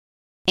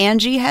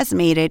Angie has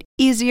made it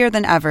easier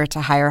than ever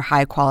to hire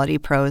high-quality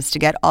pros to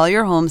get all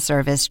your home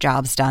service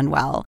jobs done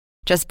well.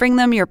 Just bring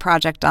them your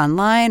project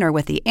online or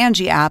with the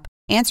Angie app,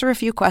 answer a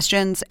few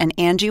questions, and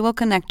Angie will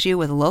connect you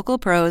with local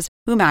pros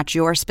who match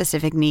your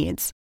specific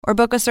needs. Or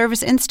book a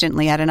service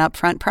instantly at an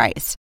upfront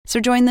price. So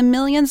join the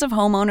millions of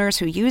homeowners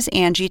who use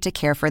Angie to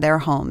care for their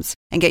homes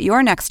and get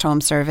your next home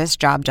service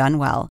job done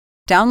well.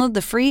 Download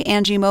the free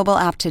Angie mobile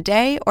app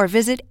today or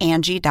visit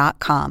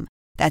Angie.com.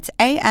 That's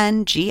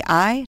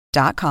ANGI.com.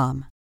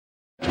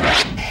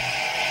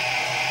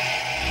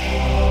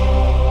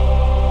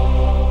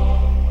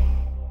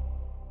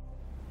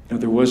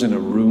 There wasn't a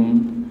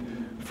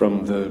room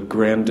from the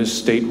grandest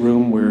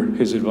stateroom where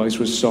his advice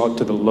was sought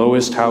to the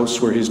lowest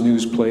house where his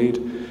news played,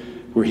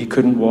 where he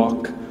couldn't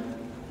walk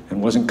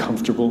and wasn't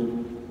comfortable.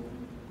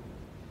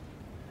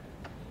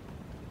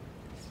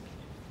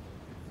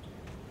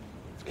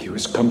 He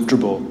was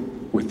comfortable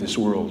with this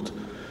world,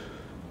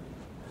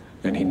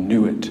 and he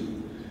knew it.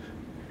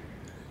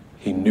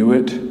 He knew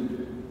it,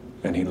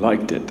 and he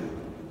liked it.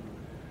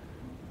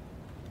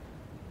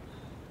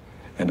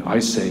 And I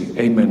say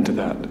amen to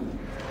that.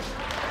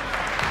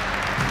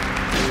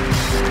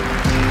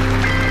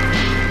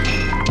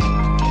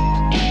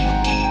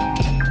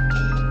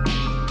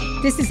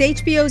 This is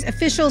HBO's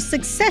official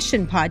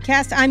Succession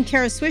podcast. I'm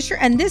Kara Swisher,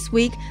 and this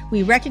week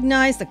we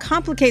recognize the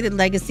complicated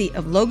legacy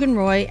of Logan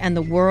Roy and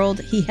the world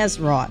he has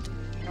wrought.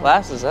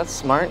 Glasses, that's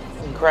smart.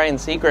 You can cry in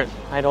secret,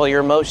 hide all your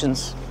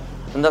emotions,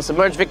 and thus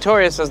emerge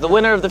victorious as the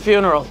winner of the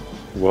funeral.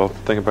 Well, the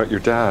thing about your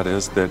dad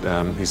is that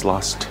he's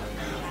lost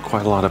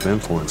quite a lot of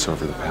influence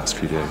over the past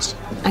few days.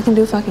 I can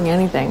do fucking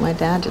anything. My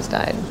dad just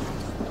died.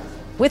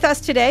 With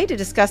us today to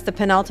discuss the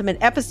penultimate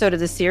episode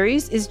of the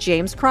series is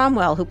James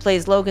Cromwell, who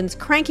plays Logan's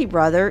cranky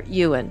brother,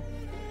 Ewan.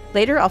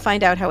 Later, I'll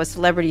find out how a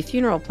celebrity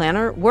funeral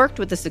planner worked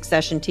with the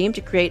Succession team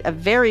to create a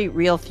very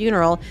real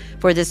funeral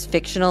for this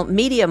fictional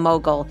media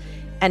mogul.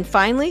 And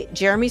finally,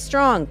 Jeremy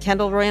Strong,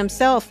 Kendall Roy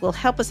himself, will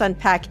help us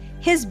unpack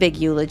his big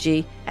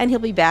eulogy, and he'll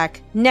be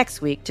back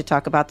next week to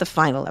talk about the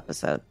final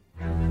episode.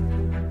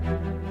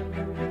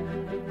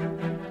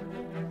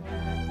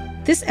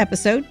 This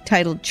episode,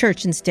 titled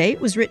Church and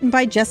State, was written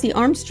by Jesse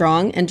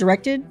Armstrong and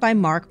directed by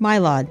Mark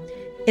Mylod.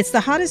 It's the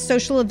hottest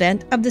social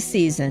event of the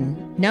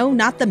season. No,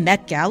 not the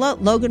Met Gala,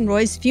 Logan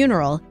Roy's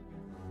funeral.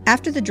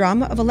 After the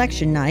drama of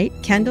election night,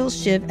 Kendall,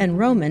 Shiv, and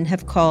Roman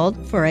have called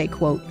for a,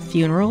 quote,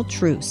 funeral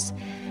truce.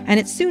 And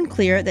it's soon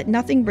clear that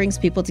nothing brings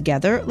people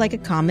together like a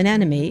common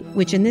enemy,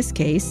 which in this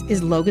case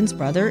is Logan's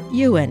brother,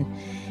 Ewan.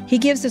 He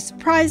gives a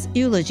surprise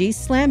eulogy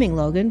slamming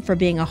Logan for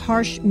being a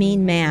harsh,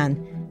 mean man.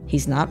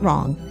 He's not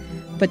wrong.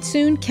 But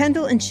soon,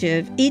 Kendall and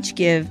Shiv each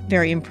give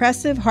very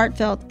impressive,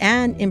 heartfelt,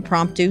 and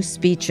impromptu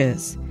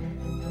speeches.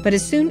 But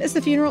as soon as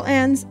the funeral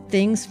ends,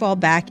 things fall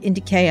back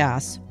into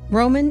chaos.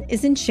 Roman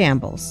is in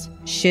shambles,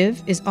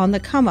 Shiv is on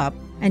the come-up,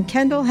 and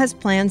Kendall has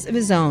plans of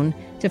his own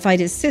to fight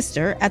his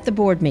sister at the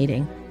board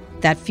meeting.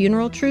 That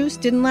funeral truce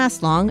didn't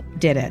last long,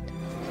 did it?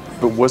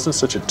 But wasn't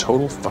such a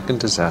total fucking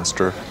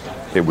disaster,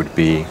 it would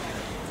be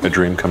a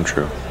dream come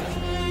true.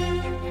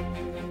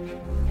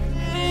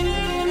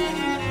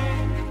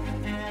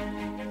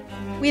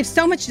 We have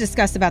so much to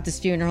discuss about this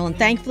funeral, and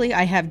thankfully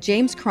I have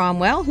James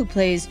Cromwell, who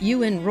plays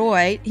Ewan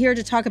Roy, here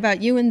to talk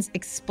about Ewan's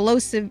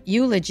explosive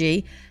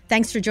eulogy.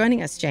 Thanks for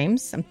joining us,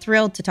 James. I'm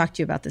thrilled to talk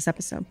to you about this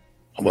episode.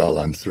 Well,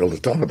 I'm thrilled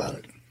to talk about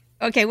it.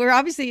 Okay, we're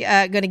obviously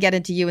going to get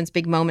into Ewan's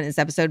big moment in this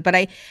episode, but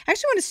I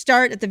actually want to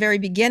start at the very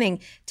beginning.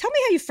 Tell me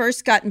how you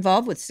first got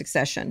involved with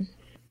Succession.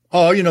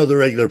 Oh, the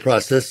regular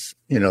process.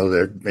 They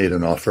made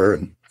an offer,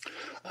 and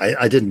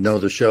I didn't know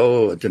the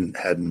show.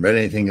 Hadn't read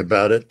anything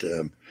about it.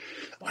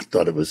 I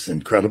thought it was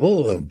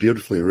incredible,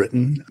 beautifully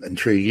written,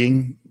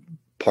 intriguing.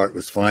 Part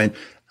was fine.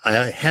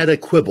 I had a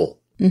quibble.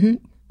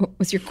 Mm-hmm. What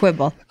was your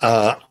quibble?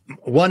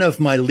 One of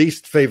my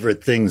least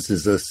favorite things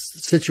is a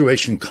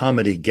situation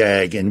comedy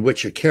gag in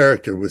which a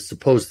character with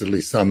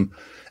supposedly some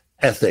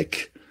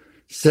ethic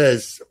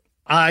says,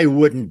 I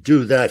wouldn't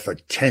do that for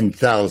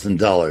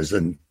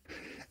 $10,000.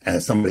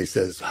 And somebody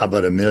says, how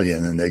about $1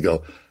 million? And they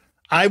go,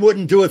 I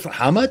wouldn't do it for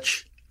how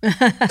much?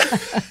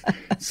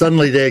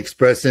 Suddenly they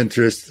express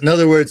interest. In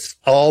other words,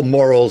 all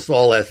morals,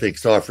 all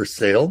ethics are for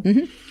sale.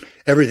 Mm-hmm.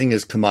 Everything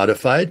is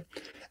commodified.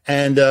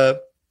 And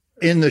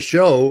in the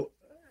show,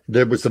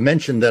 there was a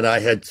mention that I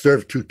had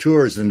served 2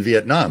 tours in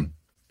Vietnam.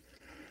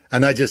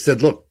 And I just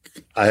said, look,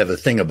 I have a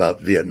thing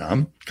about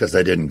Vietnam because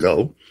I didn't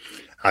go.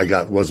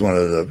 Was one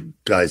of the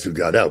guys who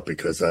got out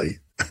because I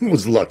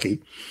was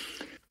lucky.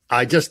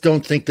 I just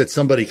don't think that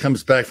somebody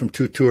comes back from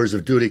 2 tours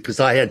of duty because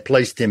I had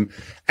placed him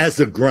as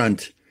a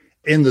grunt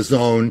in the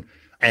zone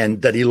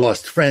and that he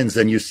lost friends.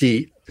 And you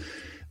see,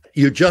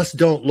 you just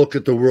don't look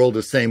at the world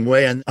the same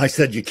way. And I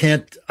said,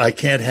 I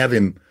can't have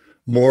him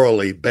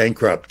morally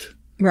bankrupt.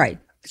 Right.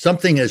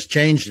 Something has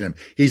changed in him.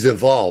 He's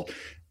evolved.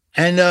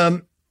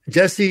 And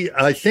Jesse,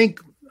 I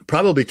think,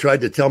 probably tried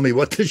to tell me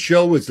what the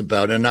show was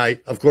about. And I,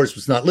 of course,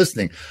 was not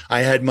listening. I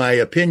had my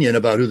opinion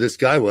about who this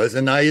guy was,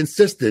 and I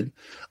insisted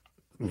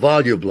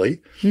volubly.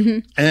 Mm-hmm.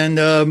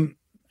 And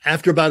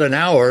after about an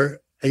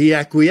hour, he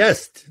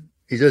acquiesced.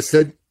 He just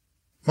said,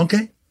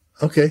 Okay,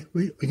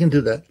 we can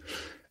do that.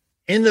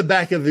 In the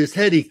back of his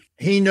head,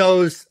 he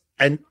knows,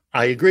 and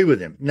I agree with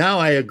him. Now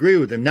I agree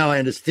with him. Now I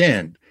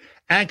understand.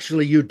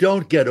 Actually, you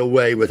don't get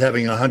away with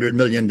having $100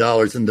 million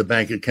in the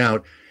bank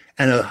account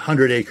and a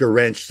 100-acre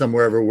ranch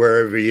somewhere,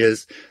 wherever he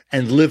is,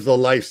 and live the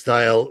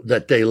lifestyle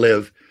that they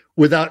live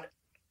without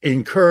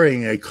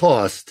incurring a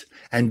cost.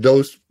 And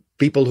those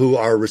people who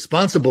are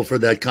responsible for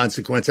that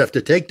consequence have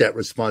to take that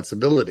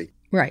responsibility.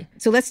 Right.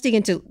 So let's dig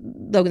into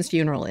Logan's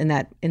funeral in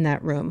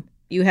that room.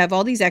 You have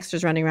all these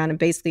extras running around, and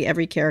basically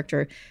every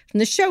character from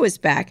the show is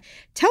back.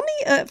 Tell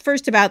me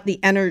first about the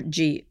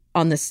energy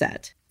on the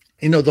set.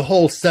 You know, the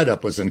whole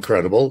setup was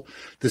incredible.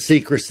 The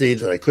secrecy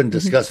that I couldn't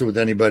discuss it with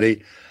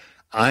anybody.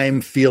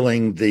 I'm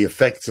feeling the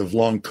effects of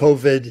long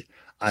COVID.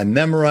 I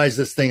memorized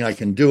this thing. I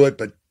can do it,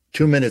 but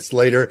 2 minutes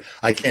later,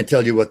 I can't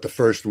tell you what the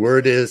first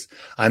word is.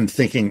 I'm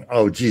thinking,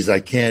 oh, geez,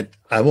 I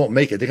won't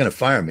make it. They're going to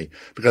fire me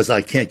because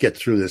I can't get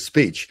through this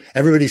speech.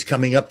 Everybody's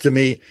coming up to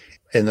me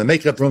in the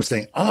makeup room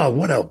saying, oh,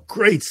 what a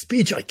great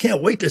speech. I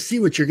can't wait to see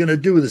what you're going to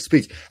do with the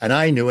speech. And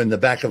I knew in the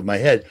back of my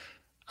head,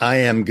 I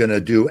am going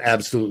to do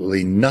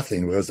absolutely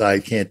nothing because I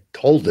can't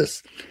hold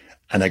this.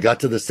 And I got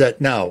to the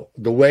set. Now,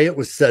 the way it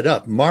was set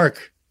up,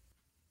 Mark,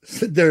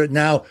 there are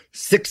now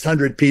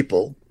 600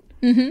 people,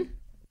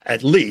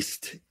 at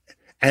least.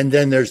 And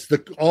then there's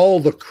all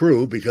the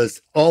crew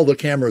because all the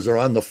cameras are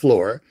on the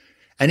floor.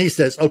 And he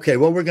says, okay,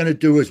 what we're going to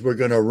do is we're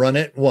going to run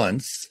it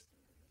once.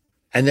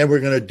 And then we're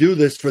going to do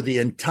this for the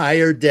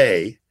entire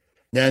day.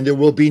 And there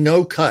will be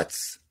no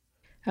cuts.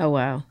 Oh,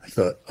 wow. I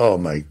thought, oh,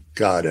 my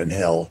God in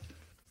hell.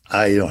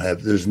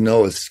 There's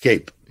no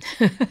escape.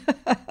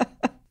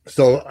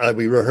 So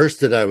we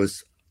rehearsed it.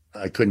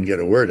 I couldn't get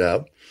a word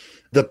out.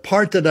 The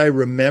part that I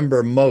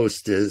remember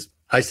most is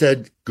I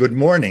said, good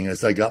morning,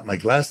 as I got my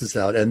glasses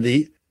out.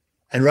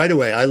 And right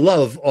away, I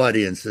love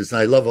audiences.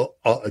 And I love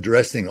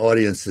addressing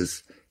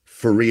audiences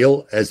for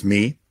real as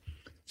me.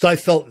 So I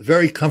felt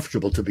very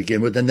comfortable to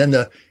begin with. And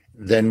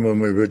then when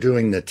we were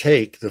doing the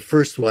take, the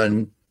first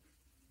one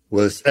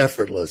was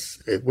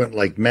effortless. It went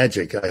like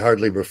magic. I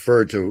hardly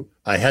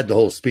I had the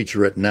whole speech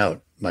written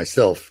out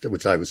myself,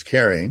 which I was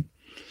carrying.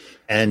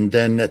 And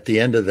then at the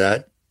end of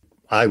that,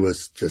 I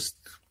was just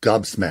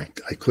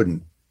gobsmacked. I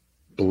couldn't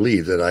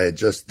believe that I had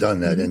just done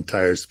that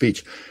entire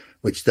speech,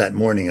 which that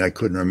morning I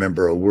couldn't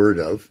remember a word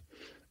of.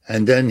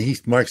 And then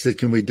Mark said,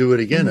 can we do it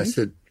again? I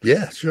said,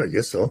 yeah, sure, I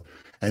guess so.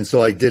 And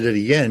so I did it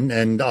again,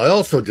 and I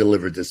also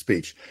delivered the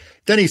speech.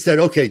 Then he said,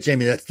 okay,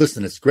 Jamie,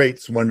 listen, it's great,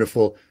 it's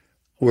wonderful.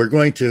 We're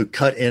going to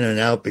cut in and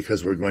out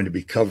because we're going to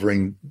be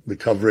covering the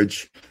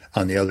coverage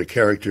on the other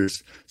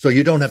characters. So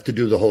you don't have to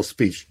do the whole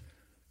speech.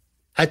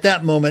 At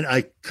that moment,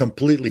 I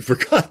completely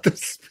forgot the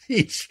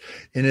speech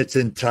in its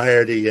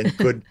entirety and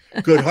could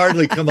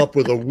hardly come up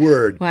with a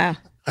word. Wow.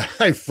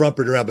 I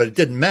frumpered around, but it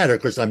didn't matter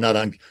because I'm not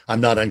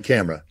on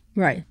camera.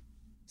 Right.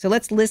 So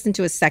let's listen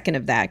to a second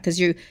of that because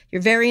you're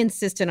very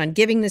insistent on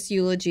giving this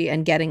eulogy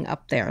and getting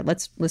up there.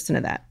 Let's listen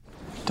to that.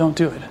 Don't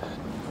do it.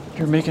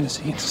 You're making a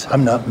scene.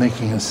 I'm not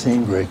making a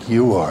scene, Greg.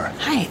 You are.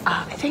 Hi,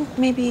 I think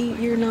maybe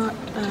you're not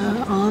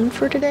on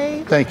for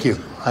today. Thank you.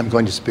 I'm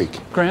going to speak.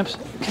 Gramps,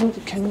 can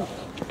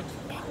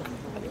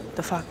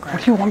The fuck, Greg?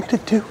 what do you want me to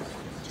do?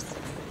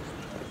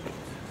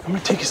 I'm gonna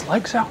take his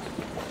legs out.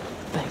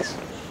 Thanks.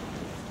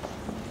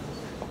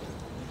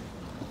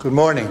 Good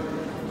morning.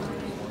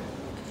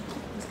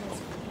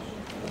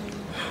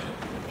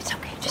 It's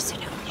okay, just sit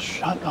down.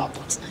 Shut up.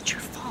 It's not your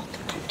fault.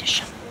 Don't just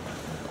shut up.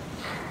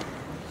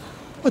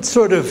 What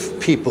sort of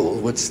people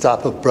would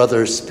stop a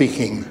brother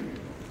speaking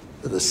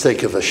for the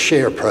sake of a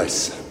share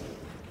price?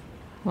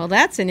 Well,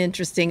 that's an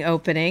interesting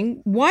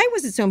opening. Why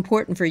was it so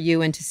important for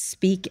you and to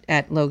speak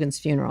at Logan's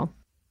funeral?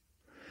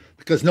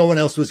 Because no one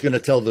else was going to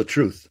tell the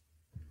truth.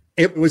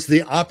 It was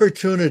the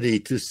opportunity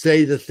to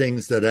say the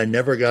things that I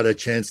never got a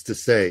chance to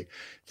say,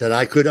 that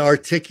I could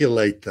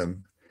articulate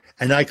them.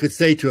 And I could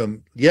say to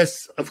him,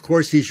 yes, of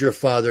course, he's your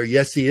father.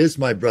 Yes, he is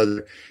my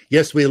brother.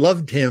 Yes, we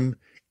loved him,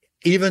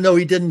 even though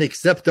he didn't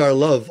accept our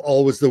love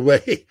always the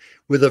way,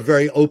 with a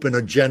very open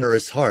and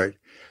generous heart.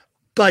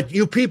 But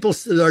you people,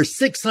 there are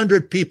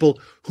 600 people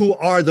who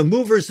are the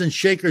movers and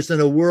shakers in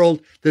a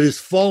world that is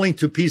falling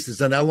to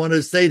pieces. And I want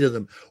to say to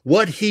them,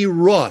 what he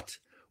wrought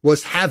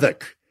was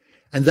havoc.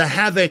 And the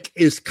havoc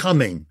is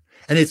coming.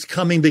 And it's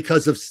coming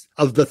because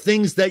of the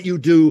things that you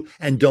do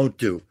and don't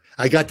do.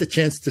 I got the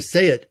chance to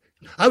say it.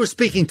 I was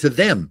speaking to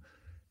them.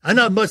 I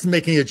wasn't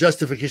making a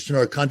justification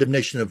or a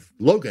condemnation of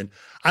Logan.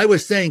 I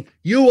was saying,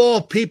 you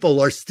all people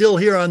are still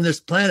here on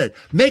this planet.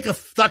 Make a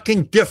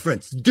fucking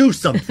difference. Do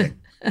something.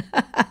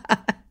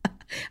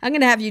 I'm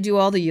going to have you do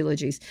all the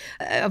eulogies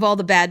of all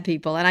the bad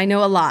people, and I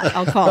know a lot.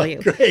 I'll call you.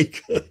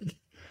 Great, good.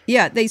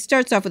 Yeah, they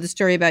starts off with a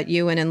story about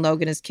Ewan and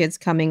Logan as kids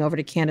coming over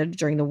to Canada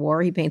during the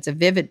war. He paints a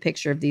vivid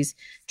picture of these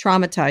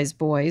traumatized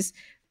boys.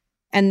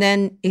 And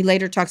then he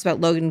later talks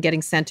about Logan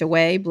getting sent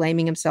away,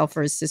 blaming himself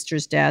for his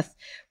sister's death.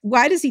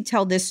 Why does he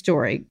tell this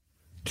story?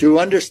 To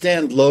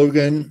understand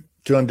Logan,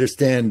 to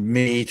understand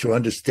me, to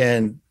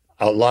understand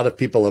a lot of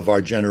people of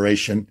our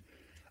generation,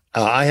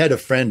 I had a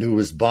friend who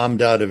was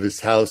bombed out of his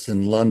house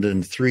in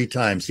London 3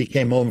 times. He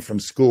came home from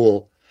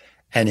school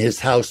and his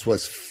house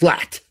was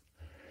flat.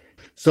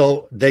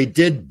 So they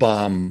did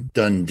bomb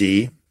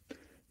Dundee.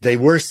 They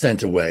were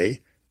sent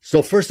away.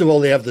 So first of all,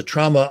 they have the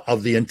trauma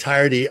of the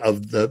entirety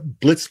of the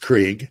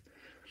Blitzkrieg.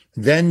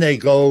 Then they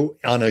go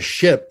on a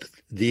ship.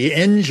 The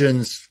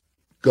engines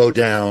go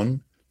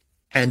down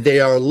and they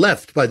are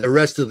left by the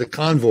rest of the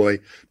convoy.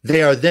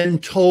 They are then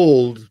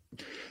told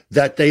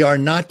that they are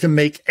not to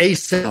make a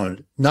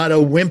sound, not a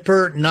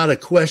whimper, not a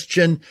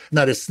question,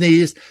 not a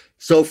sneeze.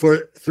 So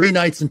for 3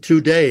 nights and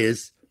 2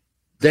 days,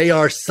 they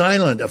are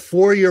silent, a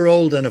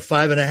 4-year-old and a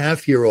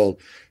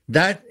 5.5-year-old.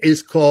 That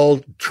is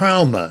called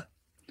trauma.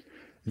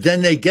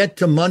 Then they get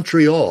to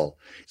Montreal.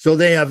 So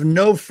they have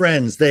no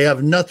friends, they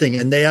have nothing,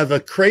 and they have a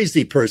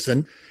crazy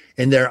person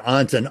in their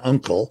aunt and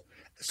uncle.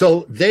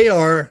 So they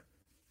are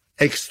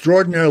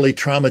extraordinarily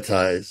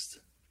traumatized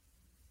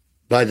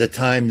by the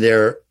time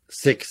they're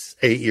 6,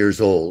 8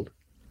 years old.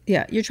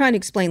 Yeah, you're trying to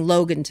explain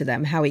Logan to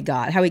them, how he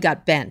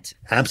got bent.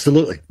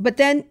 Absolutely. But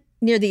then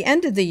near the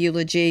end of the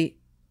eulogy,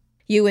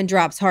 Ewan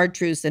drops hard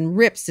truths and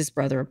rips his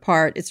brother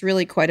apart. It's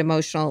really quite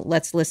emotional.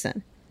 Let's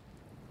listen.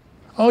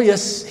 Oh,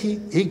 yes, he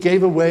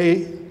gave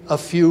away a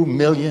few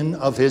million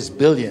of his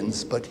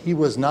billions, but he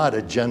was not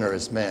a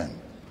generous man.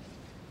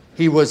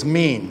 He was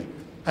mean,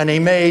 and he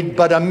made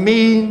but a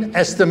mean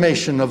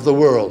estimation of the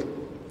world.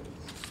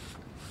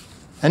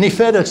 And he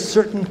fed a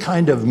certain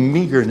kind of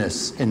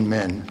meagerness in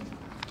men.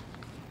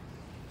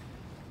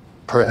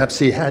 Perhaps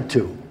he had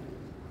to,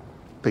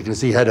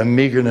 because he had a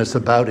meagerness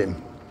about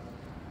him.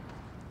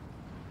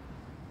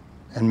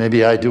 And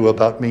maybe I do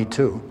about me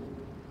too.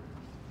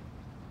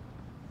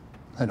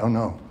 I don't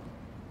know.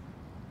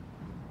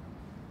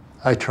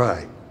 I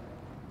try.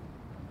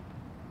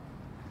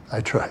 I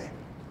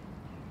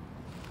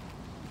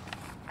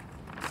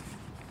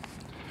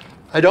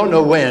don't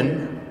know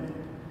when,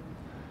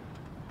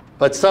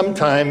 but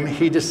sometime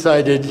he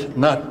decided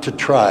not to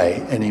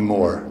try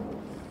anymore.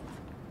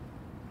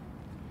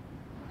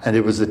 And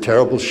it was a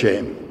terrible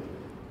shame.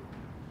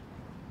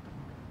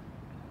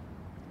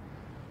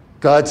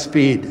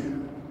 Godspeed,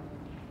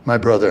 my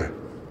brother.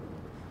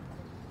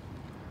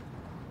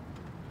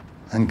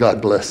 And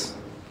God bless.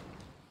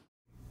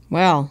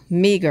 Well,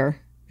 meager.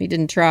 He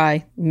didn't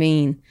try.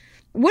 Mean.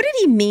 What did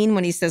he mean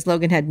when he says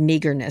Logan had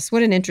meagerness?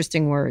 What an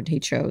interesting word he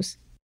chose.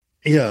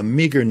 Yeah,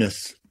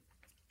 meagerness.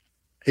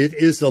 It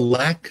is a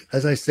lack,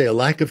 as I say, a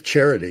lack of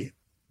charity.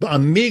 But a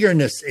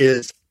meagerness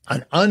is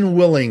an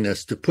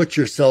unwillingness to put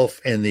yourself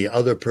in the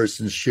other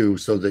person's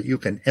shoes so that you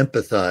can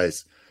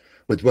empathize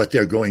with what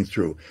they're going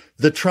through.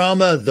 The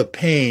trauma, the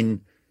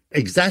pain,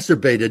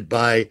 exacerbated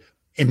by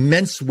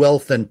immense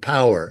wealth and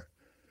power,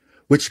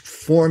 which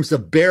forms a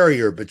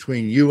barrier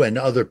between you and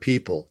other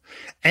people,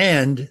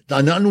 and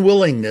an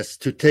unwillingness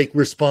to take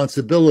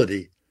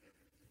responsibility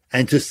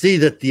and to see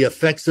that the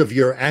effects of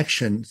your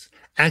actions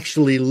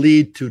actually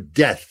lead to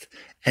death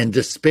and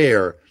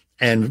despair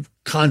and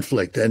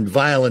conflict and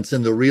violence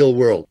in the real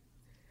world.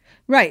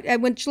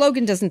 Right, which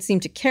Logan doesn't seem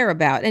to care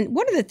about. And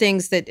one of the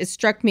things that it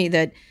struck me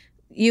that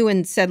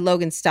Ewan said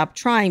Logan stopped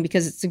trying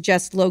because it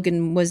suggests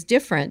Logan was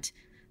different,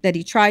 that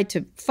he tried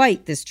to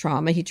fight this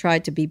trauma, he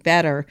tried to be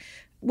better.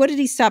 What did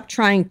he stop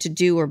trying to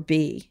do or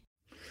be?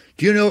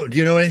 Do you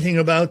know anything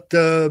about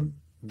the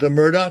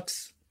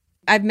Murdochs?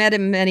 I've met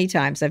him many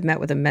times. I've met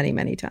with him many,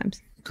 many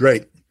times.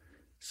 Great.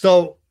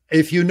 So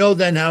if you know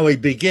then how he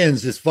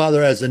begins, his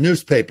father has a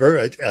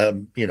newspaper.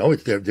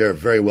 They're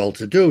very well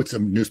to do. It's a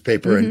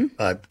newspaper in,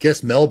 I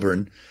guess,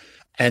 Melbourne.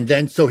 And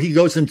then so he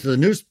goes into the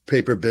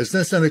newspaper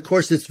business. And of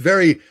course, it's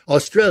very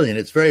Australian.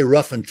 It's very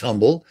rough and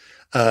tumble.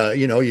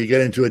 You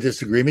get into a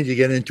disagreement, you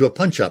get into a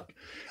punch up.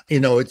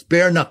 It's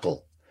bare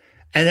knuckle.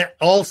 And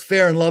all's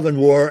fair in love and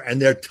war,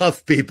 and they're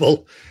tough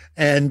people.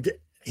 And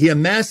he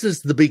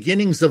amasses the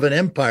beginnings of an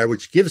empire,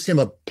 which gives him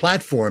a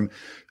platform,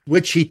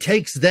 which he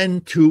takes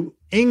then to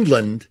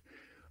England,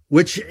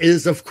 which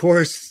is, of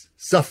course,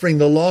 suffering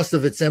the loss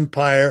of its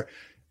empire.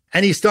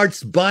 And he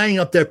starts buying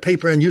up their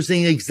paper and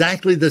using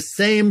exactly the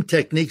same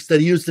techniques that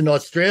he used in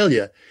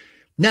Australia.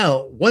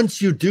 Now,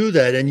 once you do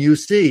that and you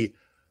see,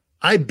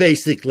 I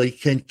basically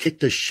can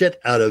kick the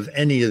shit out of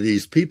any of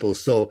these people,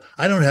 so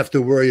I don't have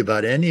to worry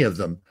about any of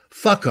them.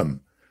 Fuck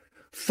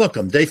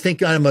them. They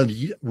think I'm a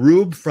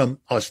rube from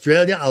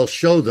Australia. I'll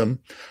show them.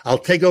 I'll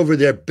take over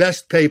their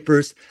best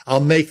papers.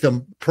 I'll make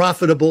them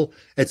profitable,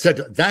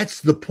 etc. That's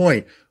the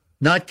point.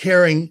 Not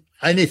caring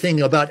anything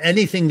about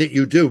anything that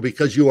you do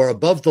because you are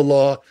above the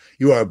law.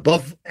 You are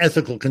above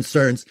ethical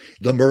concerns.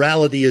 The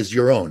morality is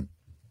your own.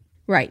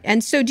 Right.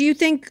 And so do you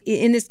think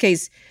in this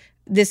case,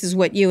 this is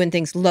what Ewan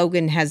thinks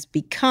Logan has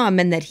become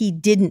and that he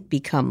didn't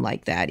become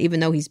like that, even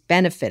though he's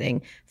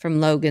benefiting from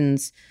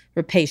Logan's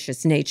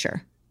rapacious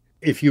nature?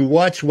 If you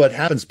watch what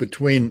happens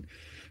between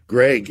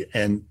Greg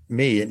and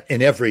me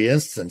in every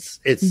instance,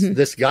 it's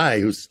this guy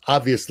who's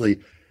obviously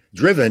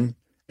driven.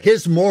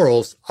 His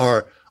morals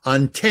are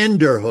on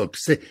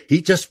tenterhooks.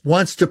 He just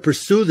wants to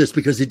pursue this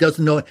because he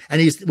doesn't know,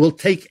 and he will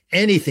take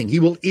anything.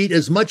 He will eat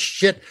as much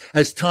shit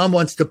as Tom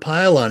wants to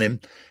pile on him.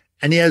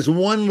 And he has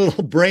one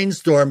little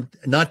brainstorm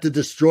not to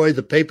destroy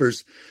the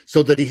papers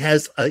so that he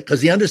has,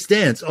 because he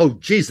understands, oh,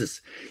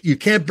 Jesus, you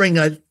can't bring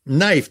a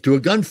knife to a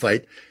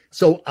gunfight.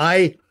 So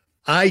I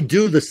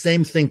do the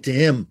same thing to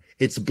him.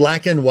 It's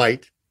black and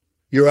white.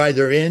 You're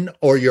either in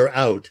or you're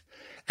out.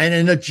 And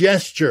in a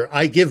gesture,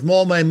 I give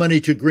all my money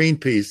to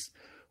Greenpeace.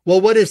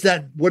 Well, what is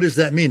that? What does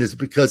that mean? Is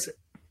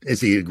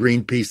he a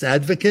Greenpeace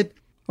advocate?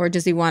 Or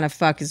does he want to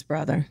fuck his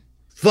brother?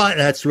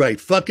 That's right.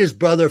 Fuck his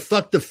brother.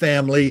 Fuck the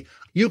family.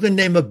 You can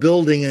name a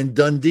building in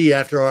Dundee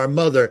after our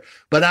mother,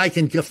 but I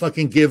can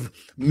fucking give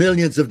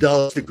millions of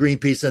dollars to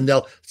Greenpeace and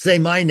they'll say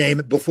my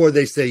name before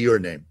they say your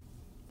name.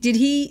 Did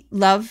he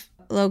love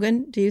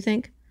Logan, do you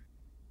think?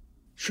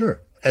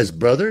 Sure. As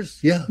brothers,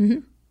 yeah. Mm-hmm.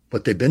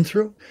 What they've been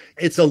through.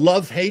 It's a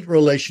love-hate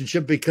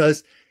relationship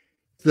because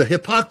the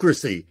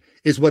hypocrisy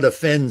is what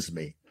offends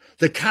me.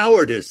 The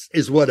cowardice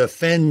is what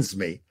offends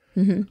me.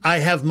 Mm-hmm. I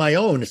have my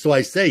own. So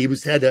I say he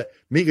had a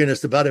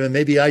meagerness about him, and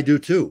maybe I do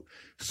too.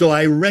 So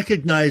I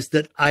recognize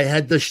that I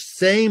had the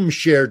same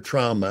shared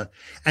trauma,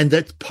 and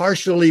that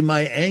partially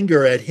my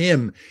anger at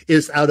him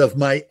is out of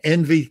my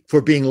envy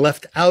for being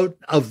left out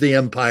of the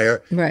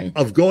empire, right,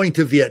 of going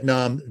to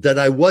Vietnam, that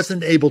I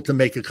wasn't able to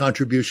make a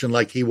contribution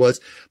like he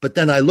was. But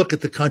then I look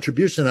at the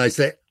contribution and I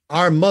say,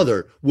 our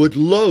mother would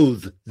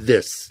loathe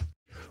this,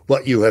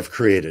 what you have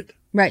created.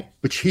 Right.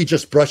 Which he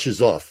just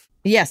brushes off.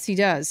 Yes, he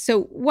does.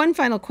 So one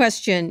final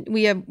question.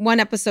 We have one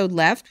episode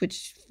left,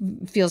 which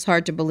feels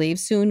hard to believe.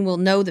 Soon we'll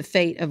know the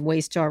fate of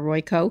Waystar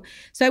Royco.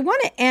 So I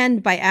want to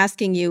end by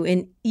asking you,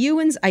 in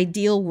Ewan's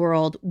ideal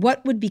world,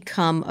 what would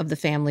become of the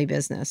family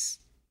business?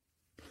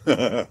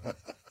 In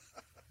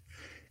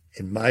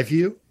my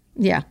view?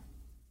 Yeah.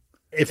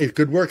 If it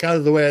could work out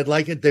of the way I'd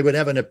like it, they would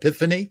have an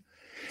epiphany.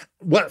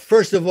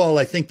 First of all,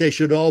 I think they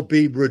should all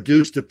be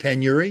reduced to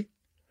penury.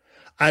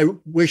 I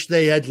wish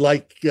they had,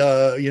 like,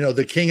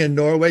 the king in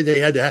Norway. They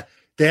had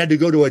to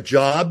go to a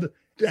job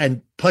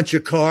and punch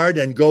a card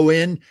and go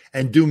in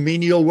and do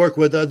menial work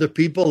with other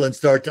people and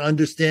start to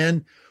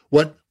understand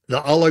what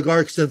the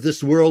oligarchs of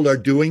this world are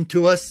doing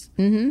to us.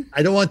 Mm-hmm.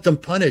 I don't want them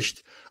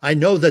punished. I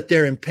know that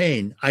they're in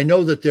pain. I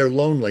know that they're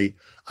lonely.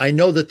 I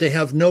know that they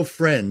have no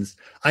friends.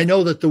 I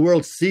know that the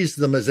world sees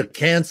them as a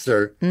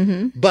cancer,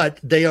 mm-hmm,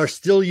 but they are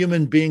still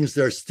human beings.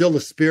 There's still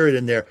a spirit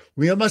in there.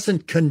 We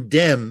mustn't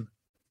condemn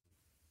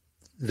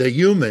the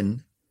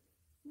human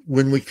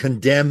when we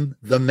condemn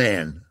the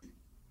man.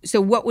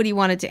 So what would he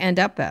want it to end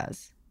up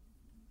as?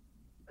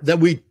 That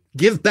we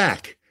give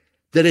back,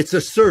 that it's a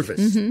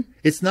service. Mm-hmm.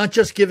 It's not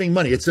just giving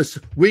money.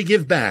 We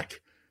give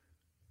back,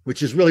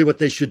 which is really what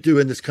they should do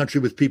in this country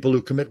with people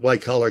who commit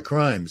white-collar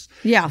crimes.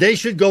 Yeah. They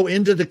should go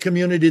into the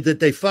community that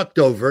they fucked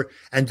over,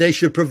 and they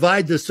should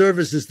provide the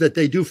services that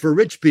they do for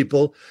rich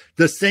people,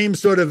 the same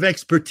sort of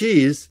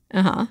expertise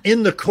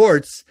in the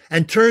courts,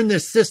 and turn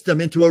this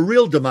system into a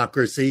real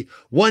democracy.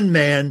 One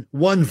man,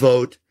 one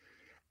vote.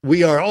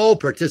 We are all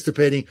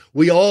participating.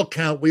 We all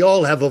count. We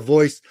all have a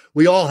voice.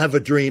 We all have a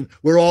dream.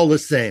 We're all the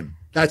same.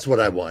 That's what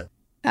I want.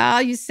 Oh,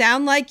 you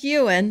sound like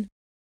Ewan.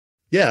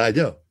 Yeah, I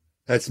do.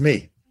 That's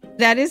me.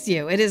 That is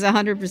you. It is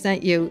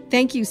 100% you.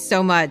 Thank you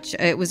so much.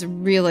 It was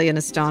really an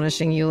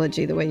astonishing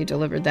eulogy, the way you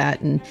delivered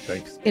that. And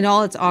thanks. In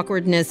all its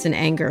awkwardness and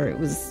anger, it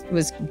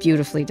was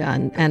beautifully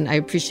done. And I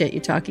appreciate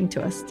you talking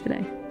to us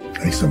today.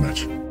 Thanks so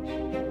much.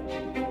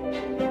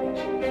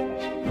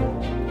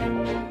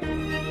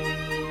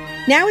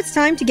 Now it's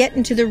time to get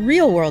into the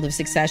real world of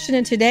Succession,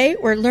 and today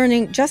we're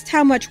learning just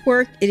how much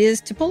work it is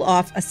to pull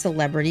off a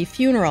celebrity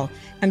funeral.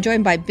 I'm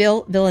joined by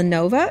Bill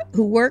Villanova,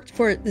 who worked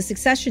for the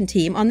Succession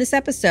team on this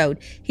episode.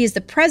 He is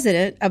the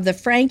president of the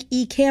Frank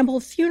E. Campbell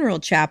Funeral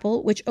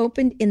Chapel, which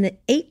opened in the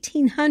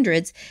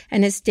 1800s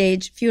and has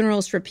staged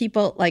funerals for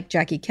people like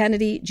Jackie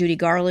Kennedy, Judy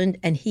Garland,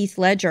 and Heath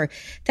Ledger.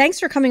 Thanks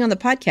for coming on the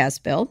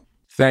podcast, Bill.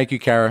 Thank you,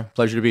 Kara.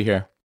 Pleasure to be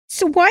here.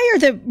 So why are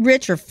the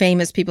rich or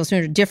famous people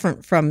sort of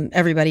different from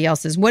everybody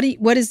else's? What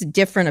is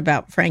different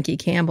about Frankie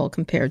Campbell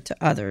compared to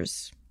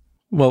others?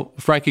 Well,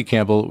 Frankie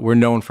Campbell, we're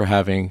known for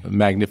having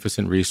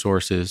magnificent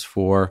resources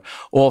for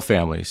all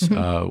families,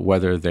 mm-hmm,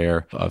 whether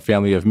they're a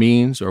family of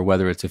means or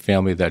whether it's a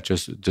family that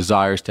just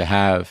desires to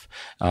have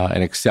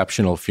an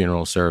exceptional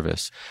funeral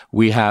service.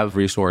 We have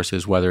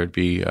resources, whether it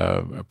be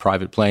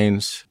private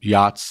planes,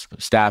 yachts,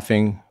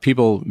 staffing.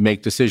 People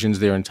make decisions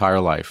their entire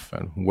life,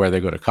 where they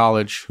go to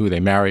college, who they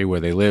marry,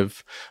 where they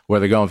live, where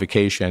they go on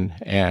vacation.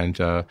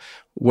 And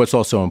what's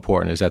also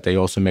important is that they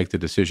also make the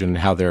decision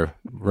how they're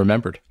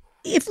remembered.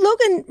 If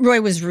Logan Roy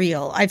was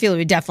real, I feel he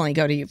would definitely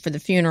go to you for the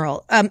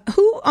funeral.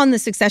 Who on the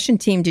Succession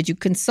team did you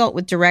consult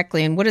with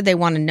directly, and what did they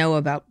want to know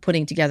about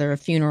putting together a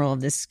funeral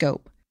of this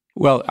scope?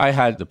 Well, I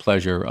had the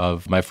pleasure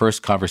of, my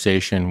first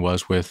conversation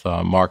was with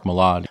Mark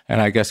Mylod, and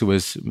I guess it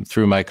was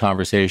through my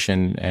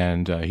conversation,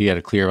 and he had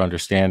a clear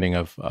understanding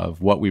of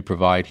what we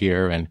provide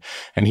here, and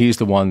he's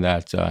the one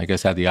that I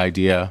guess had the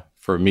idea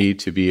for me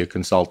to be a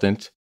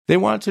consultant. They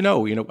want to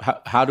know,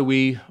 how do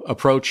we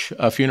approach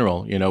a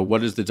funeral?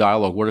 What is the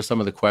dialogue? What are some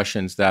of the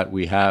questions that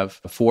we have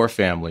for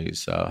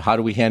families? How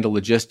do we handle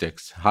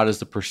logistics? How does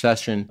the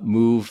procession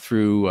move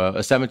through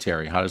a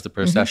cemetery? How does the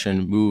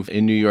procession move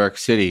in New York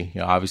City?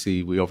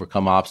 Obviously, we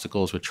overcome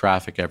obstacles with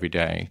traffic every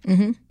day.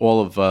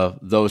 All of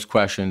those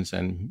questions,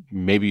 and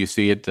maybe you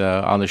see it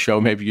on the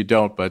show, maybe you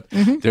don't, but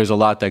there's a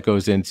lot that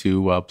goes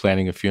into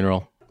planning a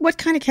funeral. What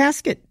kind of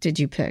casket did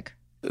you pick?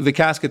 The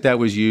casket that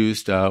was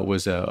used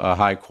was a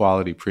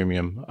high-quality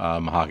premium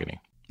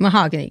mahogany.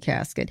 Mahogany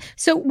casket.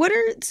 So what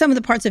are some of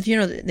the parts of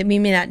funeral that we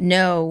may not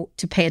know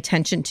to pay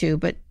attention to,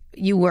 but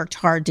you worked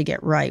hard to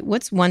get right?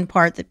 What's one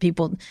part that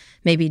people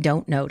maybe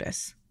don't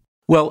notice?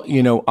 Well,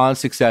 on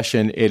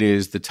succession, it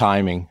is the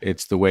timing.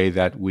 It's the way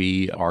that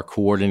we are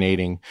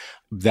coordinating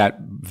that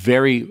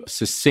very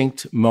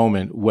succinct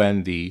moment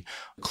when the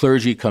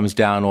clergy comes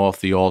down off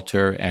the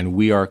altar and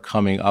we are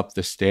coming up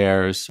the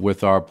stairs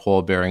with our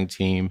pallbearing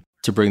team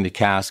to bring the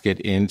casket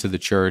into the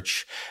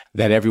church,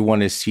 that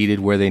everyone is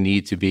seated where they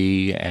need to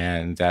be,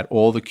 and that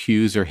all the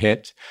cues are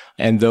hit.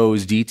 And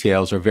those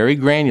details are very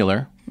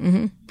granular.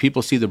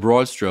 People see the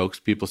broad strokes.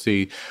 People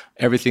see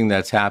everything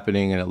that's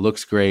happening, and it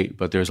looks great,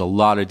 but there's a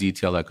lot of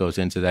detail that goes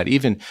into that.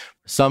 Even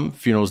some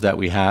funerals that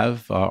we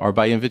have are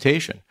by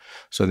invitation.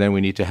 So then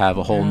we need to have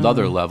a whole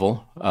nother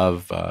level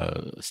of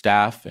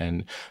staff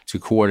and to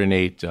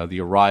coordinate the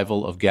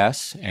arrival of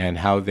guests and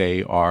how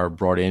they are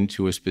brought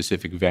into a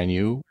specific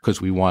venue, because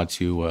we want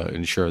to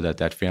ensure that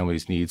that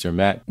family's needs are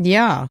met.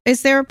 Yeah.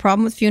 Is there a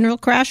problem with funeral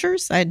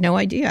crashers? I had no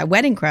idea.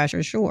 Wedding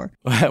crashers, sure.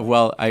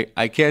 Well,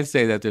 I can't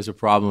say that there's a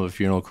problem with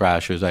funeral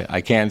crashers.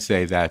 I can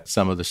say that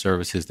some of the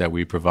services that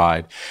we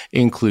provide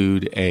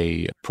include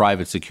a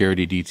private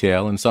security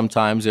detail, and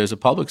sometimes there's a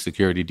public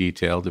security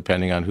detail,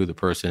 depending on who the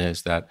person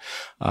is that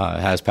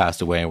has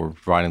passed away and we're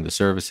providing the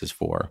services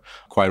for.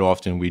 Quite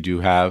often we do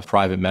have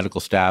private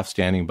medical staff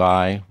standing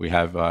by. We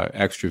have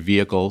extra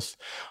vehicles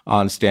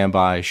on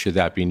standby should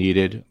that be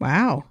needed.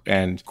 Wow.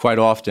 And quite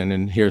often,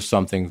 and here's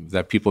something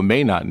that people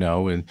may not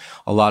know, in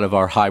a lot of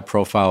our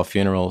high-profile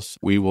funerals,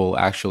 we will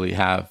actually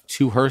have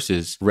 2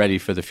 hearses ready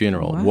for the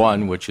funeral. Wow.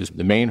 One, which is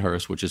the main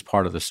hearse, which is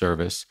part of the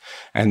service,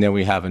 and then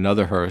we have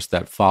another hearse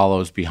that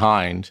follows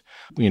behind,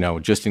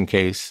 just in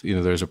case,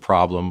 there's a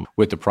problem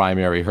with the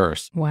primary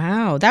hearse.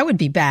 Wow. That would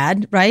be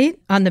bad, right?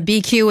 On the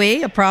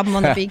BQE, a problem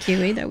on the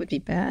BQE, that would be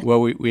bad.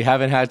 Well, we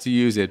haven't had to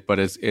use it, but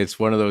it's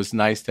one of those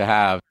nice to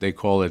have. They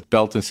call it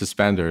belt and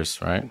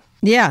suspenders, right?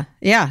 Yeah,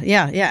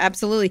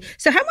 absolutely.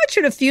 So how much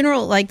should a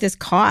funeral like this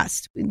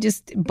cost?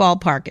 Just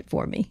ballpark it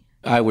for me.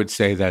 I would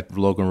say that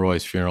Logan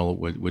Roy's funeral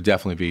would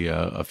definitely be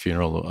a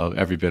funeral of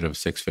every bit of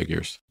 6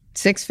 figures.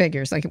 6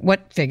 figures? Like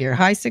what figure?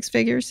 High 6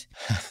 figures?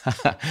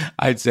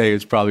 I'd say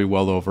it's probably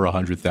well over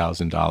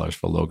 $100,000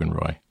 for Logan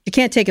Roy. You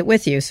can't take it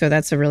with you, so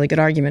that's a really good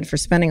argument for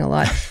spending a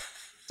lot.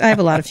 I have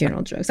a lot of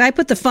funeral jokes. I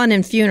put the fun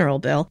in funeral,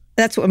 Bill.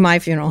 That's what my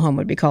funeral home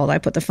would be called. I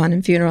put the fun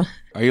in funeral.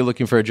 Are you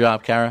looking for a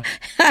job, Kara?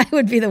 I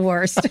would be the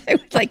worst.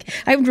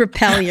 I would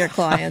repel your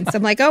clients.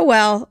 I'm like, oh,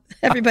 well,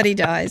 everybody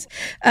dies.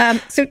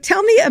 So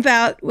tell me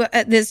about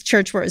this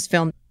church where it was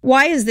filmed.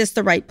 Why is this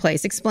the right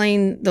place?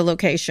 Explain the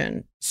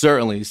location.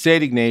 Certainly.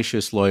 St.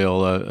 Ignatius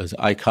Loyola is an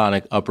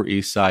iconic Upper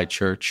East Side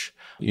church,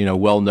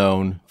 well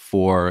known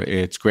for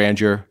its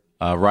grandeur,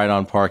 right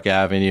on Park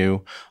Avenue,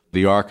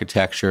 the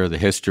architecture, the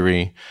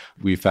history.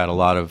 We've had a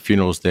lot of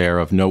funerals there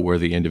of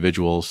noteworthy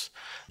individuals.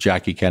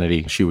 Jackie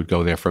Kennedy, she would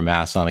go there for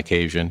Mass on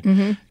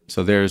occasion.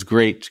 So there's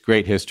great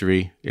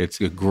history. It's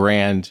a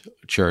grand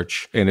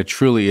church, and it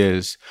truly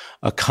is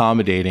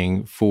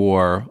accommodating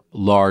for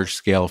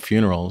large-scale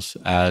funerals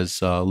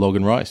as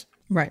Logan Roy's.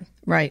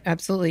 Right,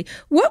 absolutely.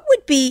 What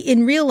would be,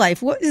 in real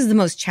life, what is the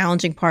most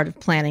challenging part of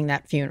planning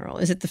that funeral?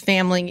 Is it the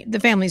family? The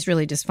family's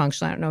really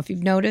dysfunctional. I don't know if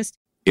you've noticed.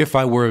 If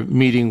I were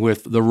meeting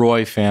with the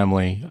Roy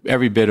family,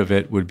 every bit of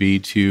it would be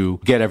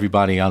to get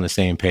everybody on the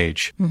same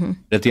page.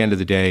 At the end of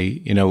the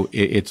day,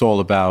 it's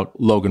all about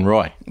Logan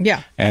Roy.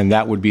 Yeah. And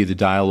that would be the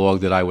dialogue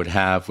that I would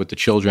have with the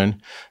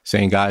children,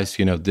 saying, guys,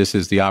 this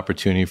is the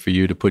opportunity for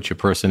you to put your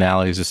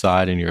personalities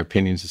aside and your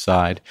opinions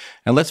aside,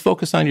 and let's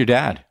focus on your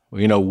dad.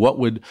 What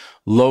would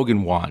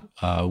Logan want?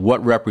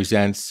 What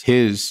represents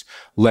his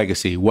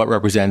legacy? What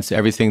represents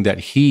everything that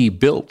he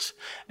built?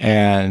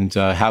 And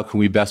how can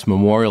we best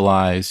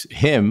memorialize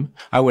him?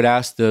 I would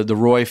ask the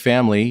Roy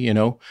family,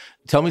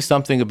 tell me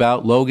something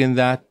about Logan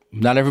that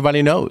not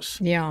everybody knows.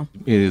 Yeah.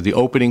 The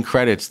opening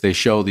credits, they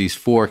show these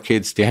 4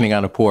 kids standing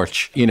on a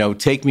porch.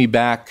 Take me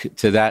back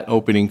to that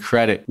opening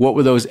credit. What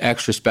were those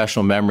extra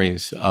special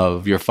memories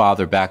of your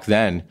father back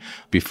then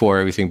before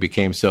everything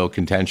became so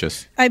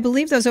contentious? I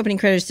believe those opening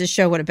credits just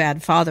show what a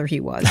bad father he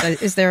was.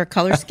 Is there a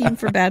color scheme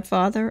for bad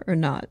father or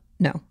not?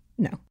 No.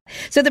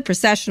 So the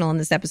processional in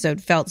this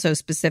episode felt so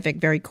specific,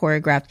 very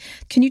choreographed.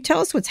 Can you tell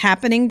us what's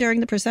happening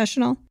during the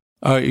processional?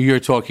 You're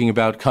talking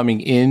about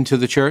coming into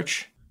the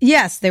church?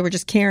 Yes, they were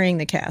just carrying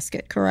the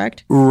casket,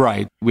 correct?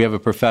 Right. We have a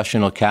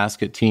professional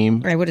casket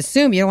team. I would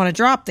assume you don't want to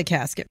drop the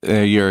casket.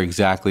 You're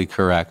exactly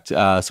correct.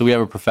 So we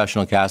have a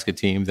professional casket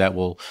team that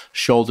will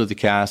shoulder the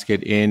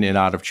casket in and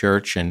out of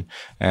church, and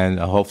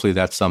hopefully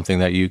that's something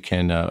that you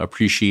can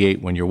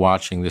appreciate when you're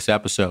watching this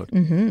episode.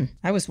 Mm-hmm.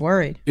 I was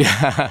worried.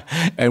 Yeah.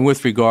 And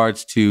with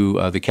regards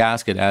to the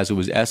casket, as it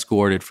was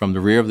escorted from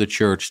the rear of the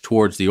church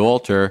towards the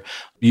altar,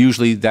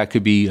 usually that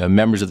could be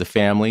members of the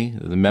family.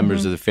 The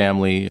members of the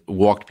family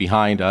walked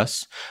behind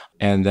us.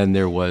 And then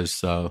there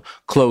was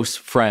close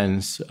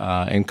friends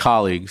and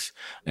colleagues,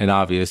 and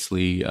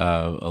obviously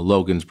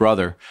Logan's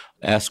brother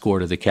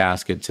escorted the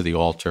casket to the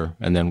altar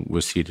and then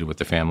was seated with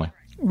the family.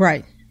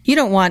 Right. You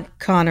don't want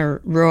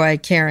Connor Roy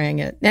carrying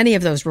it. Any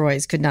of those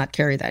Roys could not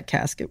carry that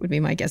casket, would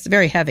be my guess.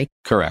 Very heavy.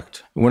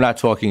 Correct. We're not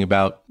talking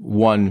about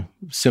one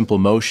simple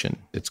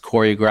motion. It's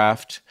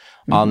choreographed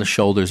on the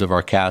shoulders of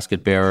our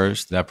casket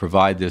bearers that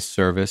provide this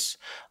service.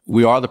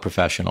 We are the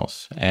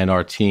professionals, and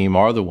our team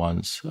are the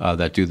ones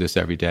that do this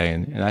every day.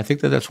 And I think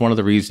that that's one of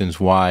the reasons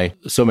why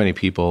so many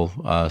people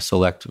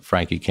select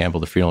Frankie Campbell,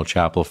 the funeral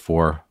chapel,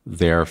 for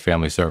their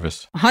family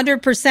service.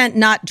 100%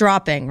 not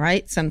dropping,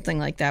 right? Something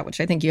like that,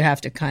 which I think you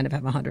have to kind of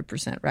have a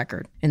 100%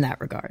 record in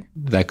that regard.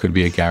 That could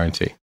be a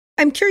guarantee.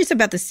 I'm curious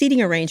about the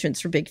seating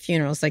arrangements for big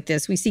funerals like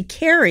this. We see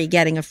Carrie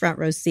getting a front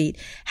row seat.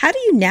 How do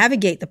you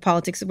navigate the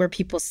politics of where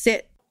people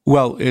sit?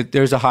 Well,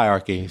 there's a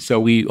hierarchy. So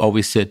we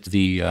always sit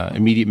the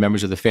immediate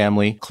members of the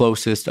family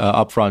closest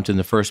up front in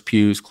the first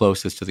pews,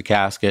 closest to the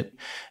casket.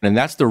 And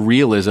that's the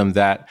realism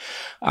that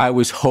I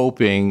was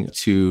hoping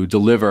to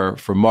deliver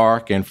for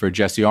Mark and for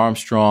Jesse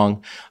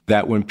Armstrong,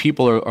 that when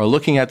people are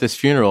looking at this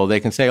funeral,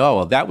 they can say, oh,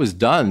 well, that was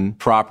done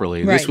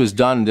properly. Right. This was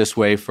done this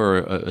way for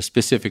a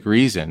specific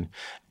reason.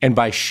 And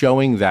by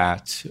showing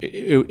that,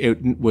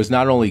 it was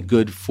not only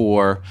good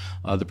for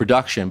the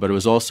production, but it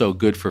was also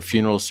good for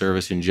funeral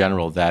service in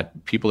general,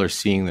 that people are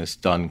seeing this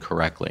done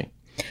correctly.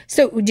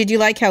 So did you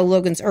like how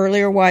Logan's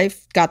earlier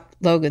wife got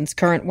Logan's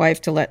current wife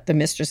to let the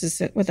mistresses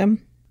sit with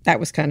him? That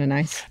was kind of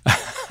nice.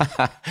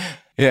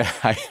 Yeah,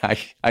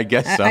 I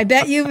guess so. I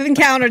bet you've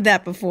encountered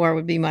that before,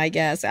 would be my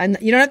guess. And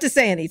you don't have to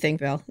say anything,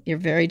 Bill. You're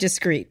very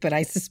discreet, but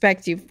I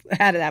suspect you've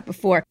had that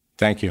before.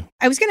 Thank you.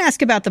 I was going to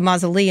ask about the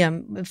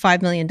mausoleum,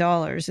 $5 million.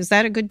 Is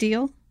that a good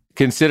deal?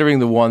 Considering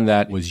the one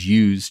that was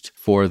used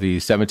for the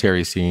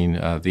cemetery scene,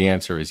 the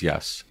answer is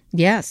yes.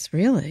 Yes,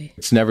 really.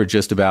 It's never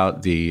just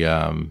about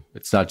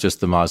it's not just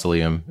the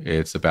mausoleum.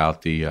 It's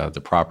about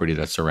the property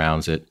that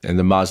surrounds it. And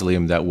the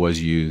mausoleum that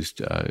was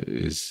used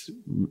is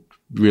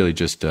really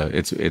just,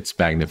 it's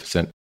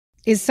magnificent.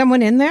 Is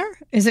someone in there?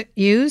 Is it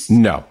used?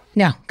 No.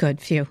 No, good,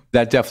 phew.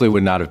 That definitely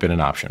would not have been an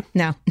option.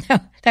 No,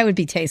 that would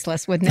be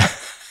tasteless, wouldn't it?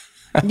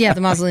 Yeah,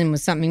 the mausoleum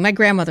was something. My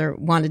grandmother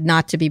wanted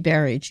not to be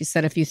buried. She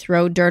said, if you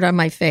throw dirt on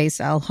my face,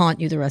 I'll haunt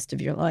you the rest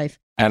of your life.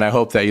 And I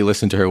hope that you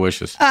listen to her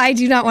wishes. I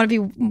do not want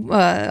to be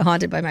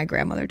haunted by my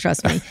grandmother,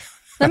 trust me.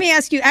 Let me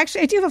ask you,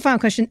 actually, I do have a final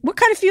question. What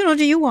kind of funeral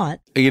do you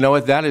want? You know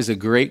what? That is a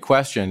great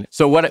question.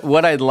 So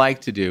what I'd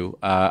like to do,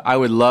 I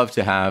would love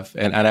to have,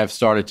 and I've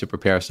started to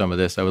prepare some of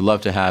this, I would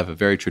love to have a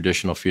very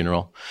traditional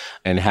funeral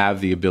and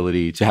have the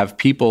ability to have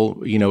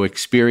people,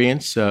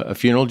 experience a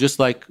funeral just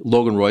like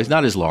Logan Roy's,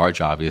 not as large,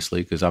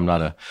 obviously, because I'm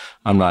not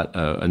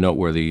a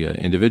noteworthy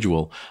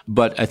individual.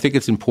 But I think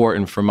it's